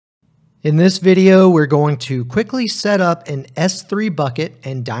In this video, we're going to quickly set up an S3 bucket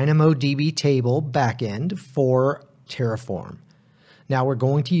and DynamoDB table backend for Terraform. Now we're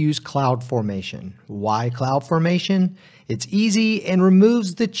going to use Cloudformation. Why Cloudformation? It's easy and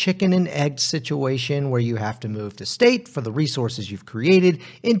removes the chicken and egg situation where you have to move the state for the resources you've created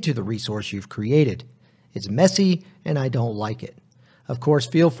into the resource you've created. It's messy and I don't like it. Of course,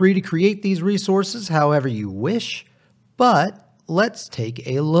 feel free to create these resources however you wish, but let's take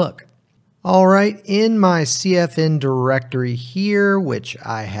a look. All right, in my CFN directory here, which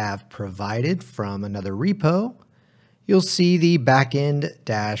I have provided from another repo, you'll see the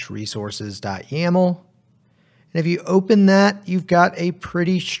backend-resources.yaml. And if you open that, you've got a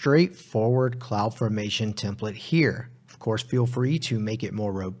pretty straightforward Cloudformation template here. Of course, feel free to make it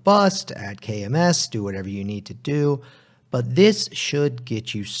more robust, add KMS, do whatever you need to do, but this should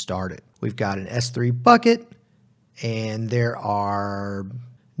get you started. We've got an S3 bucket, and there are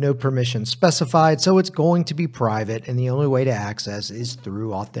no permissions specified, so it's going to be private, and the only way to access is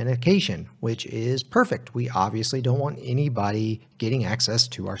through authentication, which is perfect. We obviously don't want anybody getting access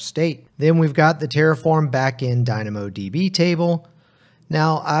to our state. Then we've got the Terraform backend DynamoDB table.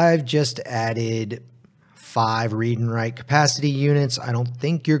 Now I've just added 5 read and write capacity units. I don't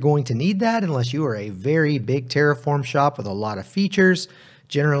think you're going to need that unless you are a very big Terraform shop with a lot of features.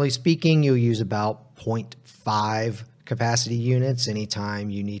 Generally speaking, you'll use about 0.5 capacity units anytime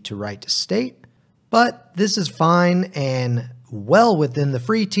you need to write to state, but this is fine and well within the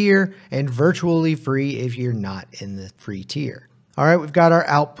free tier and virtually free if you're not in the free tier. All right, we've got our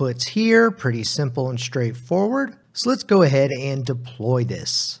outputs here, pretty simple and straightforward. So let's go ahead and deploy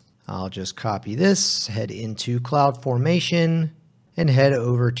this. I'll just copy this, head into Cloudformation and head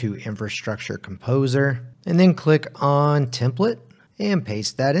over to Infrastructure Composer and then click on Template and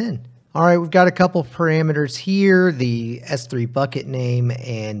paste that in. All right, we've got a couple parameters here, the S3 bucket name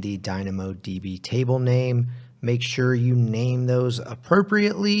and the DynamoDB table name. Make sure you name those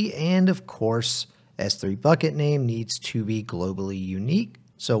appropriately. And of course, S3 bucket name needs to be globally unique.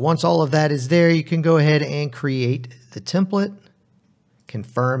 So once all of that is there, you can go ahead and create the template,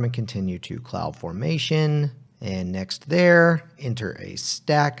 confirm and continue to Cloudformation. And next there, enter a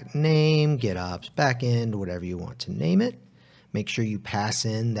stack name, GitOps backend, whatever you want to name it. Make sure you pass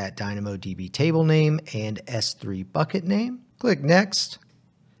in that DynamoDB table name and S3 bucket name. Click Next.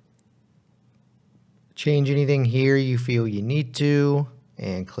 Change anything here you feel you need to,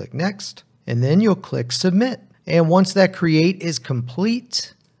 and click Next. And then you'll click Submit. And once that create is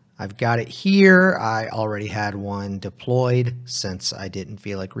complete, I've got it here. I already had one deployed since I didn't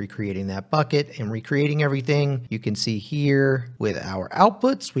feel like recreating that bucket and recreating everything. You can see here with our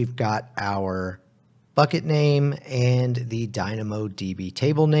outputs, we've got our bucket name and the DynamoDB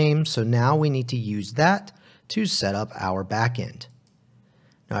table name. So now we need to use that to set up our backend.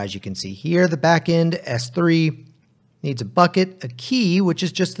 Now, as you can see here, the backend S3 needs a bucket, a key, which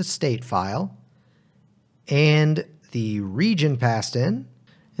is just the state file, and the region passed in.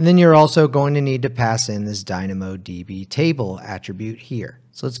 And then you're also going to need to pass in this DynamoDB table attribute here.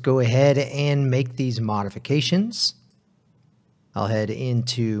 So let's go ahead and make these modifications. I'll head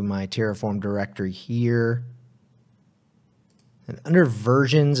into my Terraform directory here. And under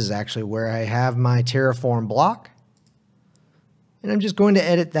versions is actually where I have my Terraform block. And I'm just going to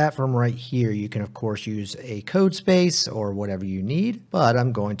edit that from right here. You can, of course, use a code space or whatever you need, but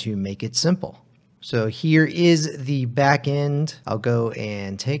I'm going to make it simple. So here is the backend. I'll go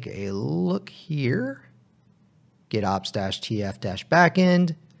and take a look here.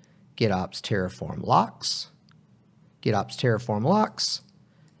 GitOps-tf-backend, GitOps Terraform locks. GitOps Terraform locks,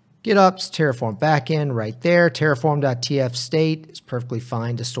 GitOps Terraform backend right there. Terraform.tf state is perfectly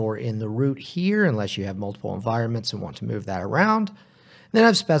fine to store in the root here unless you have multiple environments and want to move that around. Then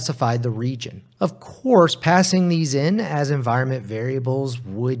I've specified the region. Of course, passing these in as environment variables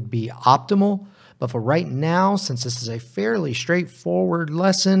would be optimal, but for right now, since this is a fairly straightforward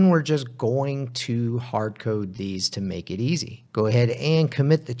lesson, we're just going to hard code these to make it easy. Go ahead and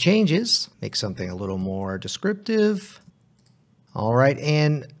commit the changes, make something a little more descriptive. All right,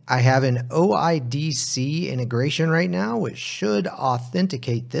 and I have an OIDC integration right now, which should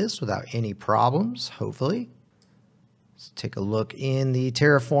authenticate this without any problems, hopefully. Let's take a look in the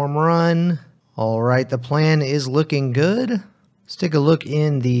Terraform run. All right, the plan is looking good. Let's take a look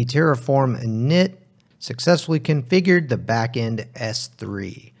in the Terraform init. Successfully configured the backend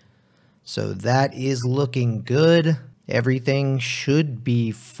S3. So that is looking good. Everything should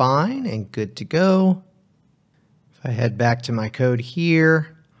be fine and good to go. If I head back to my code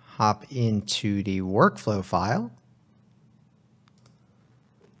here, hop into the workflow file.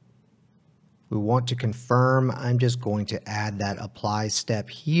 We want to confirm. I'm just going to add that apply step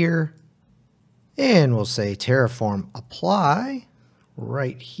here. And we'll say Terraform apply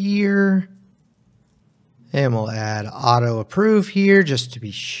right here. And we'll add auto approve here just to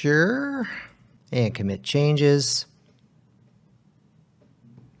be sure. And commit changes.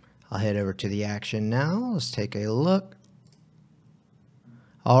 I'll head over to the action now. Let's take a look.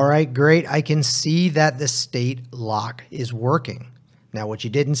 All right, great. I can see that the state lock is working. Now, what you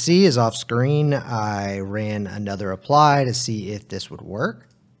didn't see is off screen, I ran another apply to see if this would work.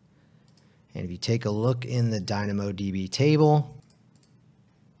 And if you take a look in the DynamoDB table,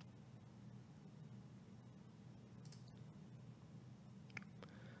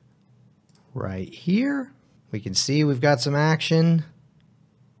 right here, we can see we've got some action.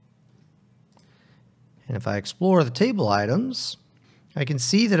 And if I explore the table items, I can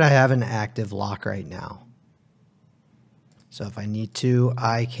see that I have an active lock right now. So if I need to,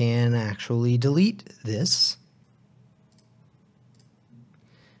 I can actually delete this.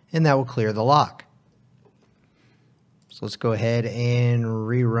 And that will clear the lock. So let's go ahead and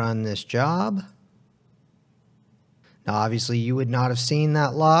rerun this job. Now, obviously, you would not have seen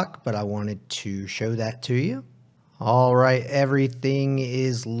that lock, but I wanted to show that to you. All right, everything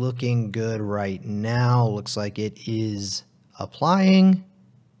is looking good right now. Looks like it is applying.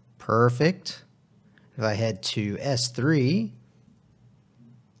 Perfect. If I head to S3,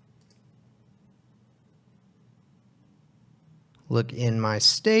 look in my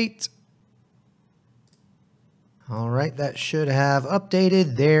state. All right, that should have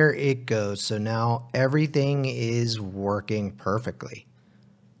updated. There it goes. So now everything is working perfectly.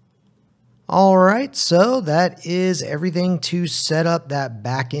 All right, so that is everything to set up that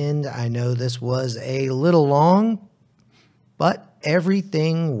backend. I know this was a little long, but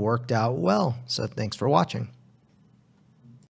everything worked out well. So thanks for watching.